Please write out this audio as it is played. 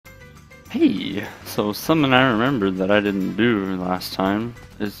Hey, so something I remembered that I didn't do last time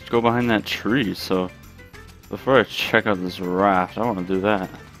is go behind that tree, so before I check out this raft, I want to do that.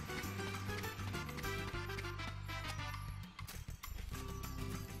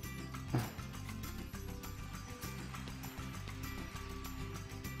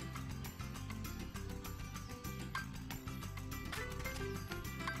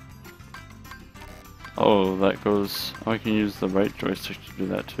 Oh, that goes... Oh, I can use the right joystick to do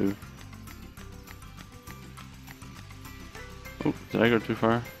that too. Oh, did I go too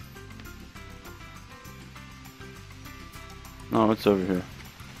far? No, it's over here.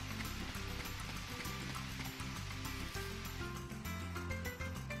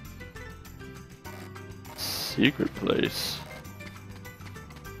 Secret place.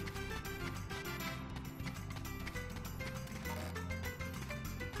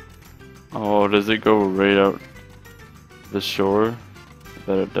 Oh, does it go right out the shore? I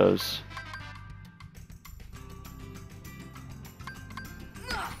bet it does.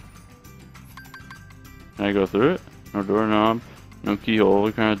 Can I go through it? No doorknob, no keyhole.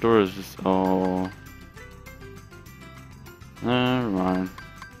 What kind of door is this? Oh. Never mind.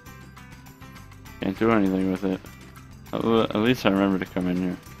 Can't do anything with it. At least I remember to come in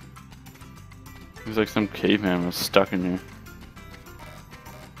here. Looks like some caveman was stuck in here.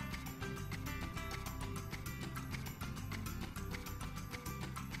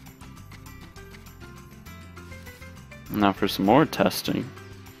 Now for some more testing.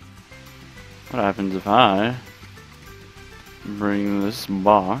 What happens if I bring this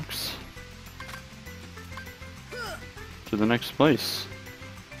box to the next place?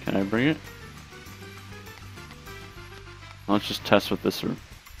 Can I bring it? Let's just test with this room.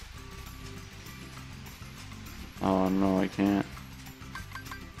 Oh no, I can't.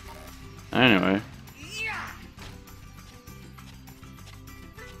 Anyway.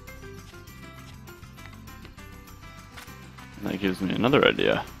 That gives me another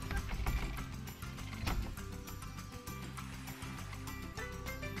idea.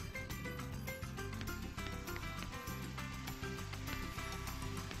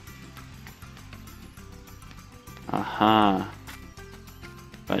 Aha.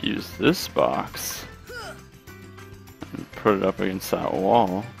 If I use this box and put it up against that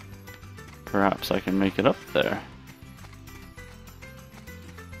wall, perhaps I can make it up there.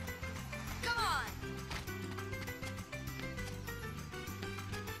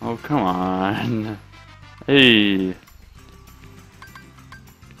 Oh, come on. Hey.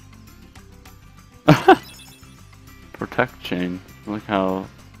 Protect chain. Look how...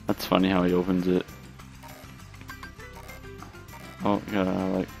 That's funny how he opens it. Oh, gotta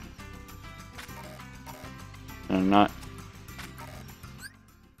like... I'm not...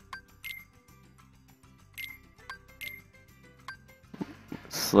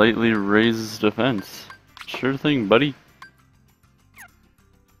 Slightly raises defense. Sure thing, buddy.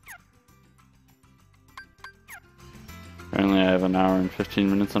 Apparently I have an hour and 15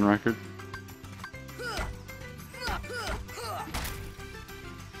 minutes on record.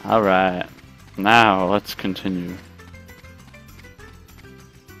 Alright, now let's continue.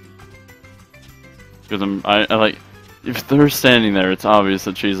 Because I like, if they're standing there, it's obvious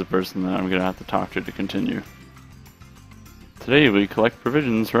that she's the person that I'm gonna have to talk to continue. Today we collect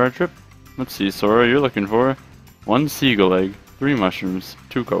provisions for our trip. Let's see, Sora, you're looking for 1 seagull egg, 3 mushrooms,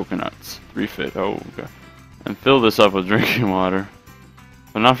 2 coconuts, 3 fish. Oh, okay. And fill this up with drinking water.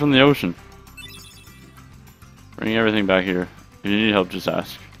 But not from the ocean. Bring everything back here. If you need help, just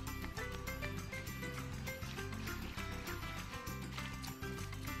ask.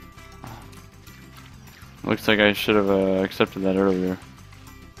 Looks like I should have accepted that earlier.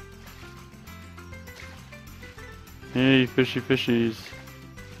 Hey, fishy fishies.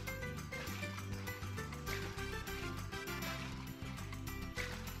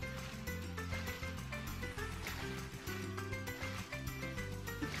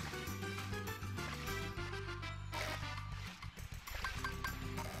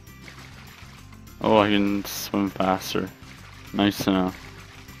 Oh, I can swim faster. Nice to know.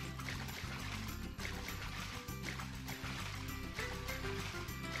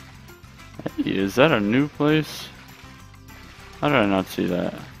 Hey, is that a new place? How did I not see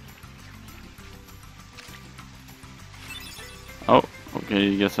that? Oh,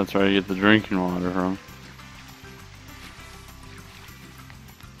 okay, I guess that's where I get the drinking water from.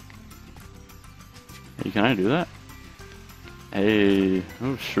 Hey, can I do that? Hey,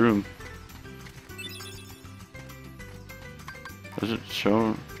 oh, shroom. Does it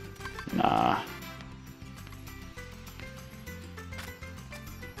show? Nah.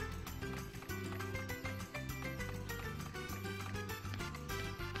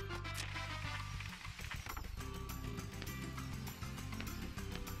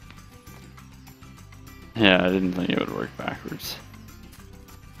 Yeah, I didn't think it would work backwards.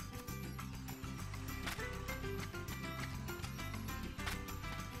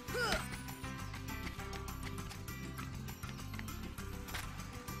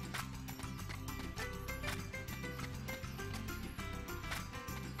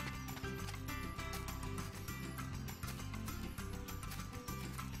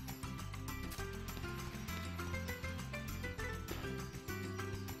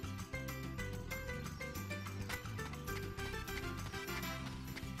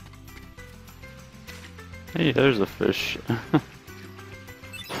 Hey, there's a fish.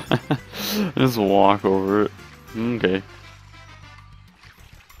 Just walk over it. Okay.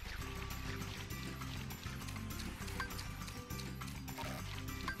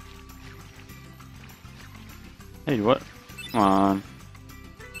 Hey, what? Come on.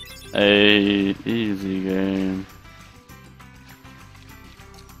 Hey, easy game.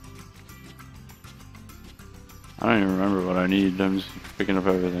 I don't even remember what I need. I'm just picking up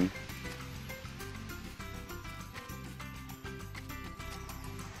everything.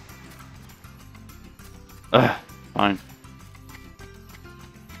 Ugh, fine.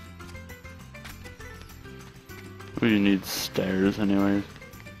 We need stairs anyways.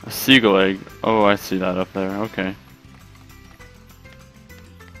 A seagull egg. Oh, I see that up there. Okay.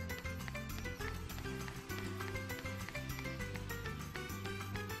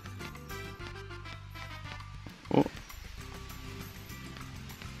 Oh.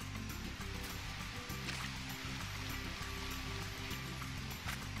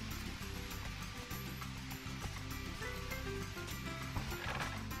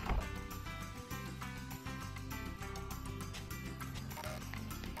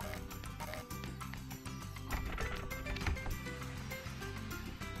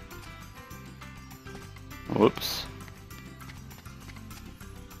 Whoops.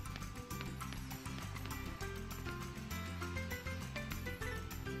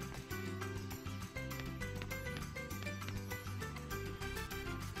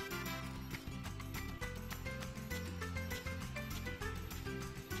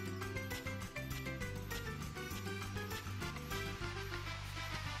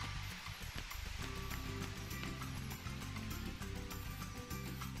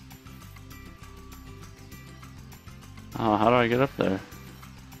 Oh, how do I get up there?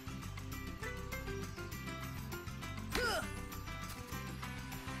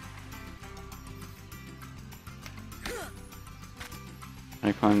 Can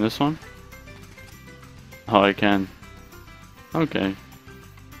I climb this one? Oh, I can. Okay.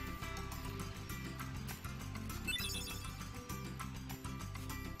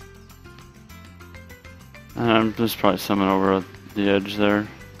 There's probably someone over at the edge there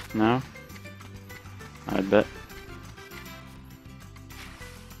now. I bet.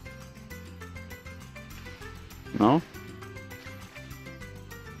 No?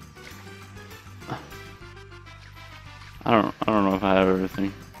 I don't know if I have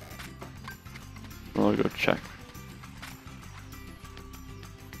everything. Well, I'll go check.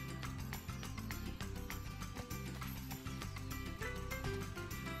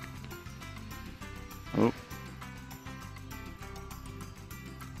 Oh.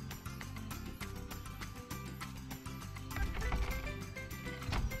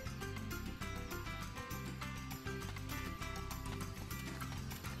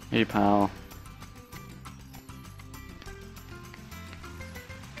 Hey, pal.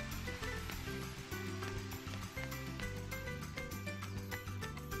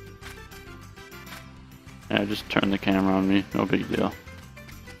 Yeah, just turn the camera on me. No big deal.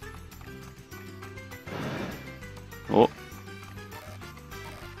 Oh.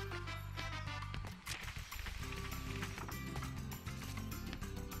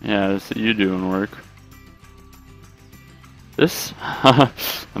 Yeah, it's you doing work. This?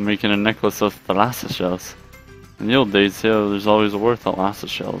 I'm making a necklace of thalassus shells. In the old days, there's always a war with thalassus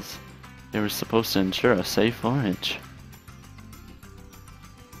shells. They were supposed to ensure a safe voyage.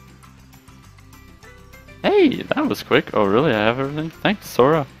 Hey, that was quick. Oh, really? I have everything? Thanks,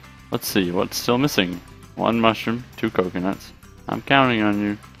 Sora. Let's see, what's still missing? 1 mushroom, 2 coconuts. I'm counting on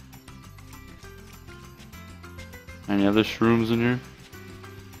you. Any other shrooms in here?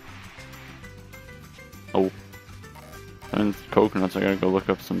 Oh. And coconuts, I gotta go look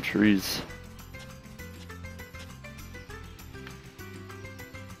up some trees.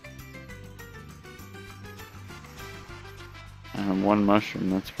 And 1 mushroom,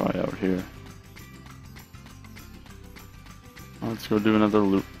 that's probably out here. Let's go do another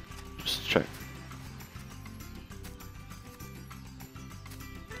loop. Just check.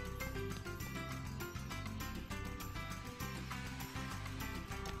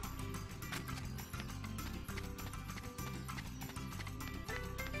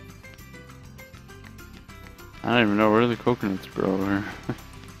 I don't even know where the coconuts grow here.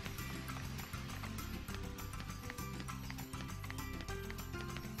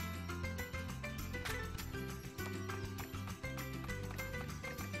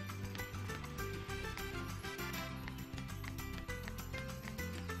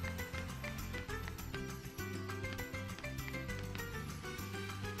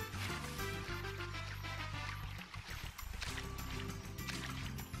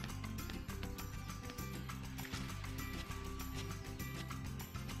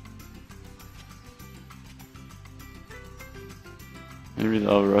 Maybe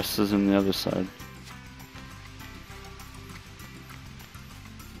the rest is in the other side.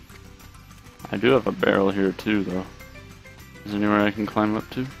 I do have a barrel here too, though. Is there anywhere I can climb up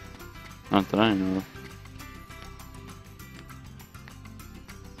to? Not that I know of.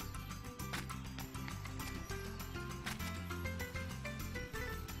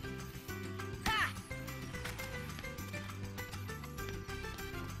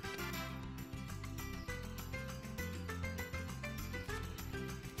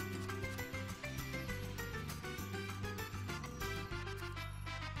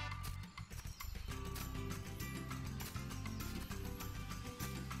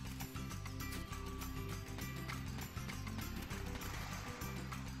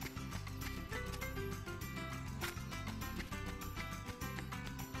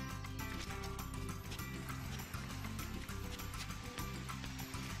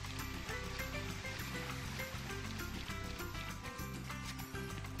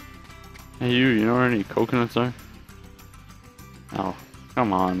 Hey you know where any coconuts are? Oh,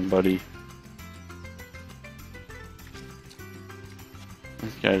 come on, buddy.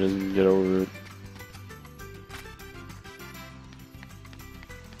 This guy doesn't get over it.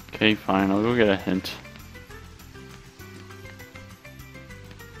 Okay, fine, I'll go get a hint.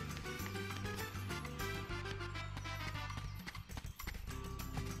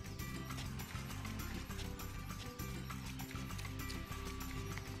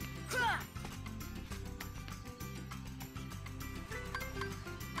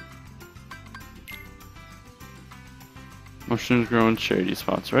 Mushrooms grow in shady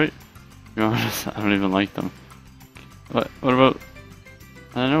spots, right? To be honest, I don't even like them. What about...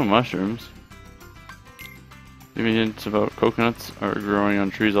 I know mushrooms. Give me hints about coconuts are growing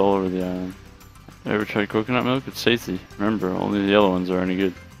on trees all over the island. Ever tried coconut milk? It's tasty. Remember, only the yellow ones are any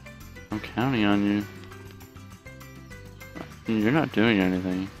good. I'm counting on you. You're not doing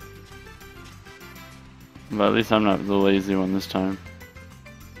anything. But at least I'm not the lazy one this time.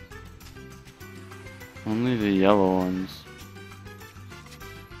 Only the yellow ones.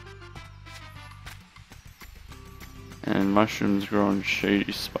 And mushrooms grow in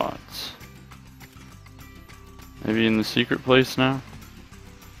shady spots. Maybe in the secret place now?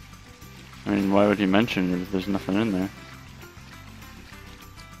 I mean, why would he mention it if there's nothing in there?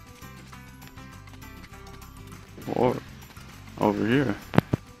 Or over here.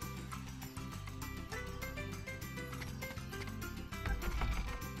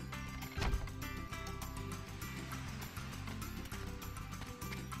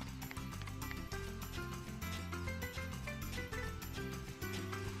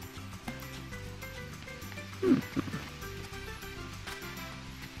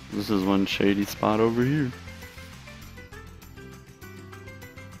 This is one shady spot over here.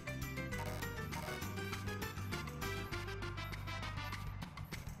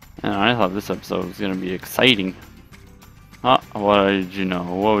 And I thought this episode was gonna be exciting. Ah, what did you know?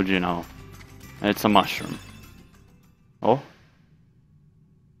 What would you know? It's a mushroom. Oh?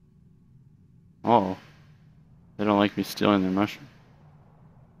 Oh. They don't like me stealing their mushroom.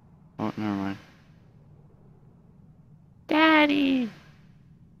 Oh, never mind. Daddy!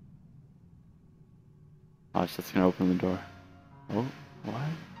 Watch, that's gonna open the door. Oh, what?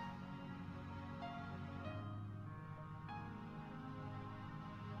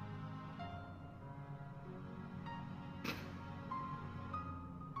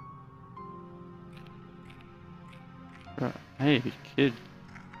 Hey, kid.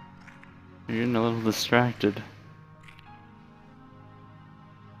 You're getting a little distracted.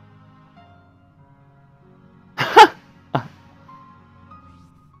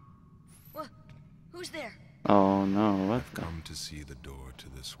 What? Who's there? Oh no, what? Come to see the door to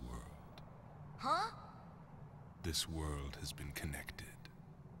this world. Huh? This world has been connected.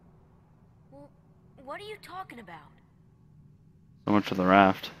 Well, what are you talking about? So much for the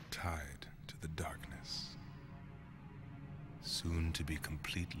raft. Tied to the darkness. Soon to be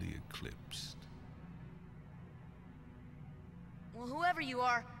completely eclipsed. Well, whoever you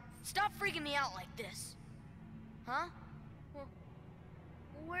are, stop freaking me out like this. Huh? Well,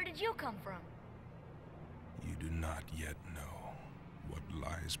 where did you come from? You do not yet know what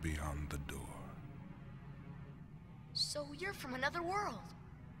lies beyond the door. So you're from another world.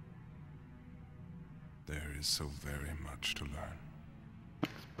 There is so very much to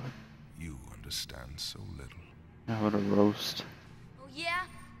learn. You understand so little. Yeah, what a roast. Oh yeah?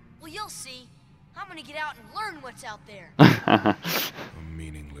 Well, you'll see. I'm gonna get out and learn what's out there. A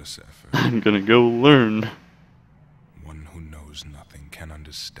meaningless effort. I'm gonna go learn. One who knows nothing can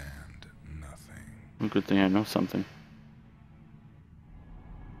understand nothing. Well, good thing I know something.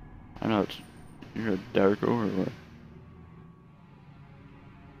 I know it's, you're a dark overlord.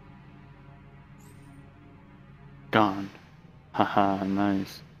 Gone. Haha,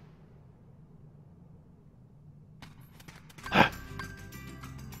 nice.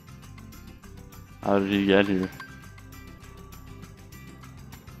 How did he get here?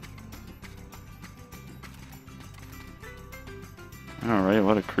 Alright,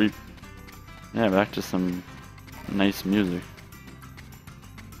 what a creep. Yeah, back to some nice music.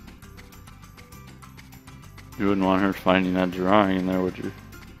 You wouldn't want her finding that drawing in there, would you?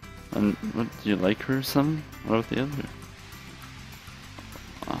 And what, do you like her or something? What about the other?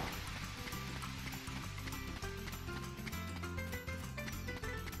 Oh.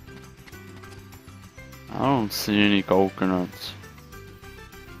 I don't see any coconuts.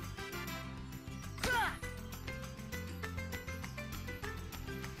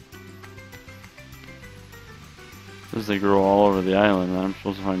 Says they grow all over the island, and I'm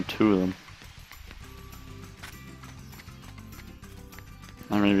supposed to find 2 of them.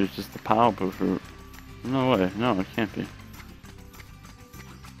 Or maybe it's just the Paopu fruit. No way, no, it can't be.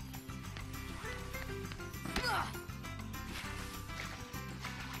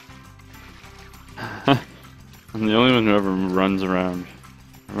 I'm the only one who ever runs around.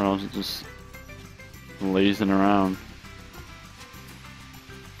 Everyone else is just lazing around.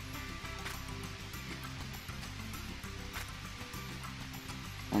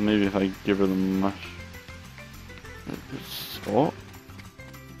 Well, maybe if I give her the mush. Oh.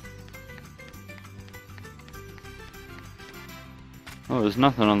 Oh, there's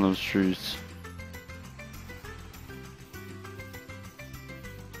nothing on those trees.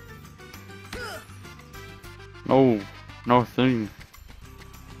 No, no thing.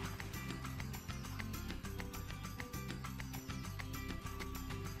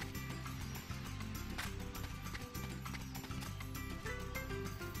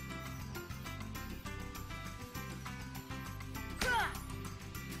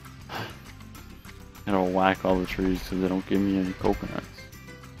 Gotta whack all the trees because they don't give me any coconuts.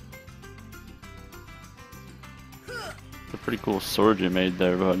 It's a pretty cool sword you made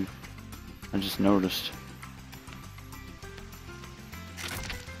there, bud. I just noticed.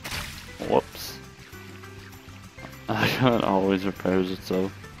 Whoops. It always repairs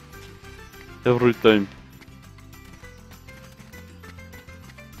itself. Every time.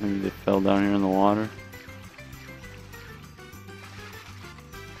 Maybe they fell down here in the water.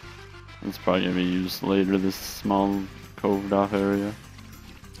 It's probably gonna be used later, this small coved off area.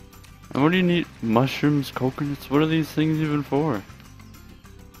 And what do you need? Mushrooms, coconuts? What are these things even for?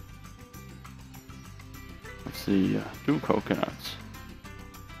 Let's see, 2 coconuts.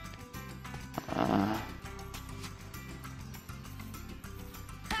 I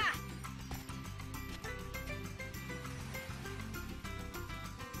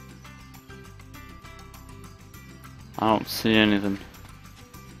don't see anything.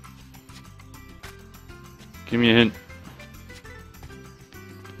 Give me a hint.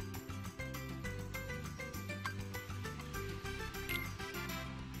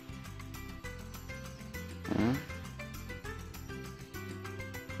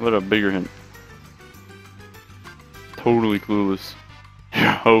 What a bigger hint. Totally clueless. You're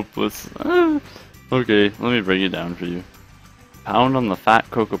hopeless. Okay, let me break it down for you. Pound on the fat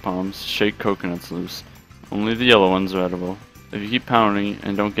cocoa palms, shake coconuts loose. Only the yellow ones are edible. If you keep pounding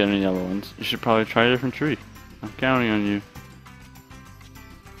and don't get any yellow ones, you should probably try a different tree. I'm counting on you.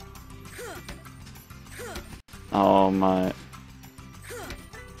 Oh my.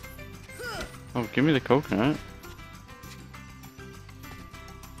 Oh, give me the coconut.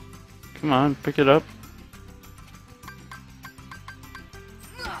 Come on, pick it up.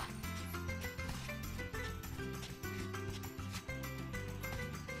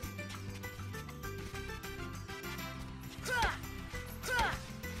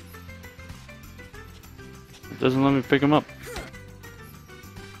 It doesn't let me pick them up.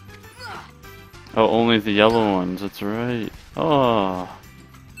 Oh, only the yellow ones, that's right. Oh.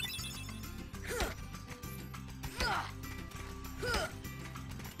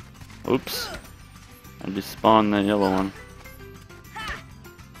 Oops. I just spawned that yellow one.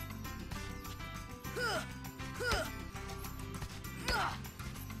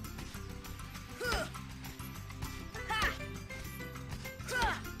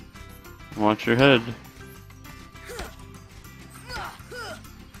 Watch your head.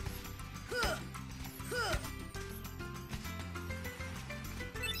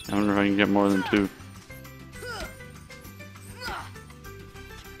 I wonder if I can get more than 2.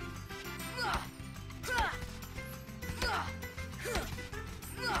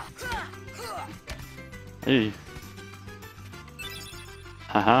 Hey.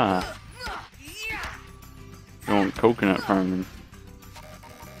 Haha. Going coconut farming.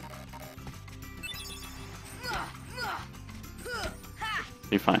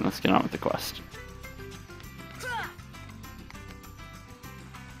 Okay, fine, let's get on with the quest.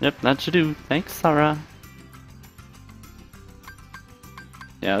 Yep, that should do. Thanks, Sarah.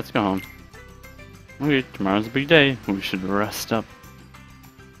 Yeah, let's go home. Okay, tomorrow's a big day. We should rest up.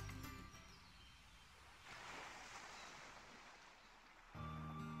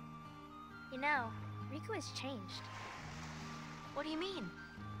 You know, Riku has changed. What do you mean?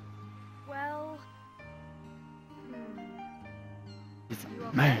 Well... He's You a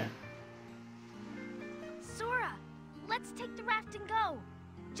okay? man. Sora! Let's take the raft and go!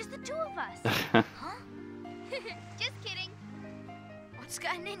 Just the 2 of us! Huh? Just kidding! What's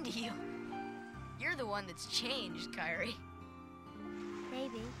gotten into you? You're the one that's changed, Kairi.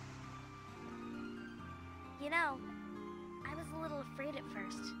 Maybe. You know, I was a little afraid at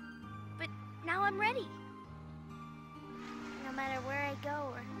first. But now I'm ready. No matter where I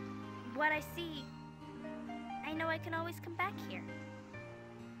go or what I see, I know I can always come back here.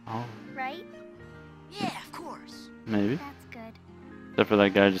 Oh, Right? Yeah, of course. maybe. That's good. Except for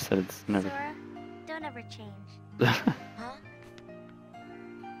that guy just said it's never. Sora, don't ever change. Huh?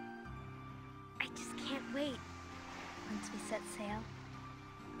 I just can't wait. Once we set sail,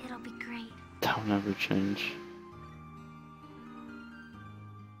 it'll be great. Don't ever change.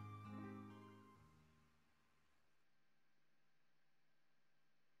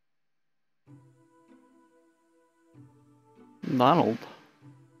 Donald.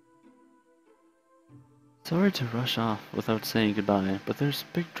 Sorry to rush off without saying goodbye, but there's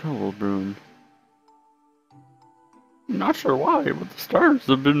big trouble brewing. Not sure why, but the stars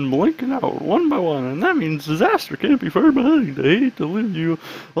have been blinking out one by one, and that means disaster can't be far behind. I hate to leave you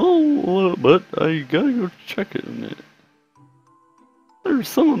all, but I gotta go check it in it. There's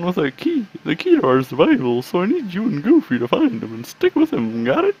someone with a key, the key to our survival, so I need you and Goofy to find him and stick with him,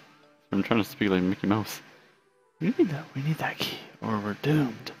 got it? I'm trying to speak like Mickey Mouse. We need that key, or we're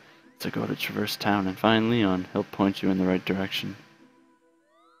doomed. So go to Traverse Town and find Leon. He'll point you in the right direction.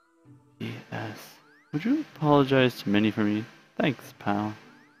 P.S. Would you apologize to Minnie for me? Thanks, pal.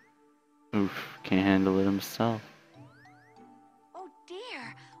 Oof, can't handle it himself. Oh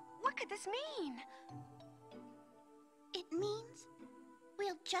dear, what could this mean? It means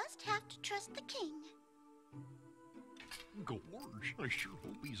we'll just have to trust the king. Gorge, I sure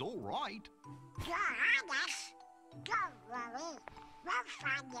hope he's all right. You're honest. Don't worry. We'll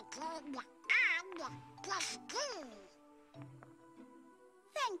find the king and the king.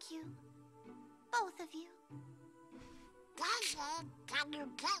 Thank you. Both of you. Daisy, can you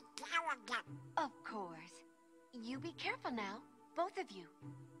take care of them? Of course. You be careful now, both of you.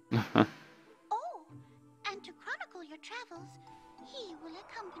 Oh, and to chronicle your travels, he will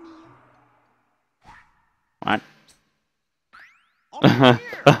accompany you. What? Oh,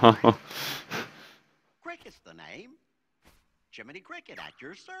 dear. Cricket's the name. Jiminy Cricket at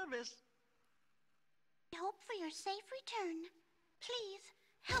your service. I hope for your safe return. Please,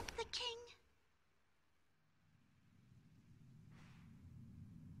 help the king.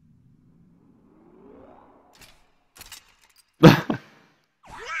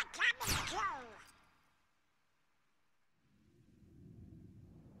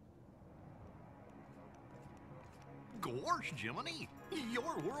 Gorge, Jiminy,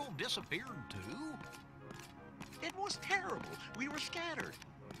 your world disappeared too? It was terrible. We were scattered.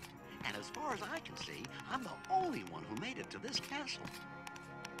 And as far as I can see, I'm the only one who made it to this castle.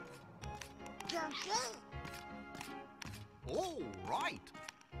 Goofy, Oh, right.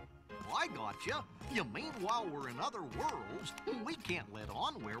 I gotcha. You mean while we're in other worlds, we can't let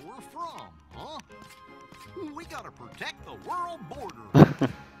on where we're from, huh? We gotta protect the world border.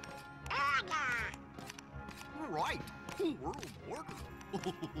 Right. World border.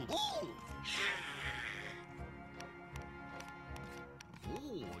 Oh,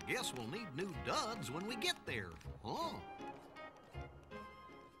 I guess we'll need new duds when we get there, huh?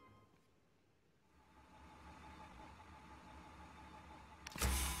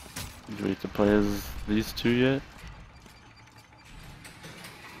 Do we have to play as these two yet?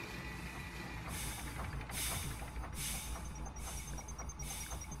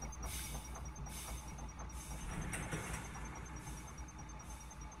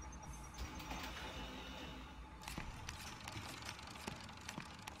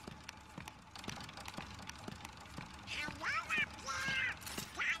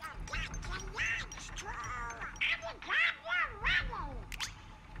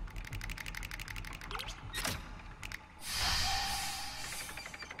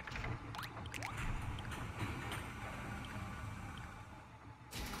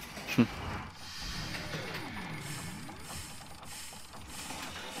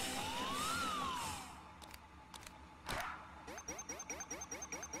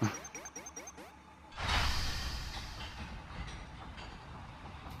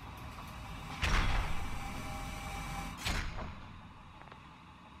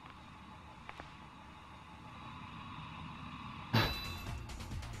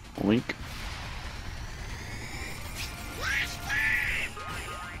 Wink.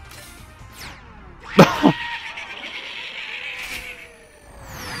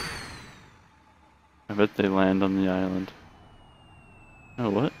 I bet they land on the island. Oh,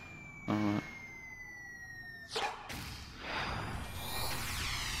 what?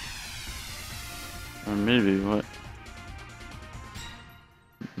 Or maybe what?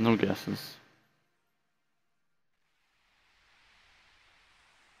 No guesses.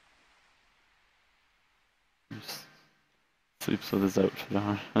 He just sleeps with his outfit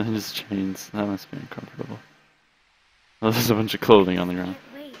on and his chains. That must be uncomfortable. Oh, there's a bunch of clothing on the ground.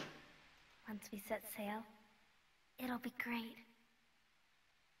 Can't wait. Once we set sail, it'll be great.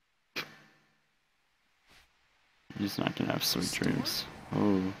 He's not gonna have sweet dreams.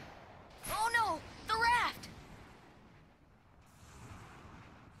 Oh. Oh no! The raft!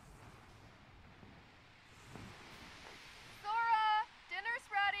 Sora, dinner's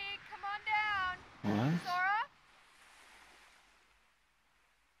ready. Come on down. What? Sora?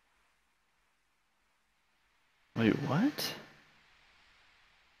 Wait, what?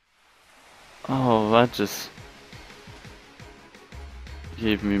 Oh, that just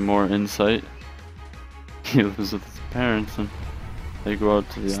gave me more insight. He lives with his parents and they go out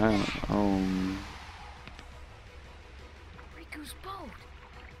to the island. Oh. Riku's boat!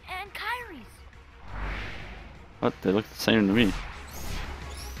 And Kyrie's! What? They look the same to me.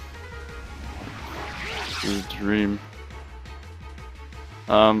 This is a dream.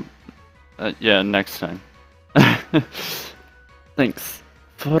 Yeah, next time. Thanks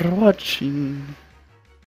for watching.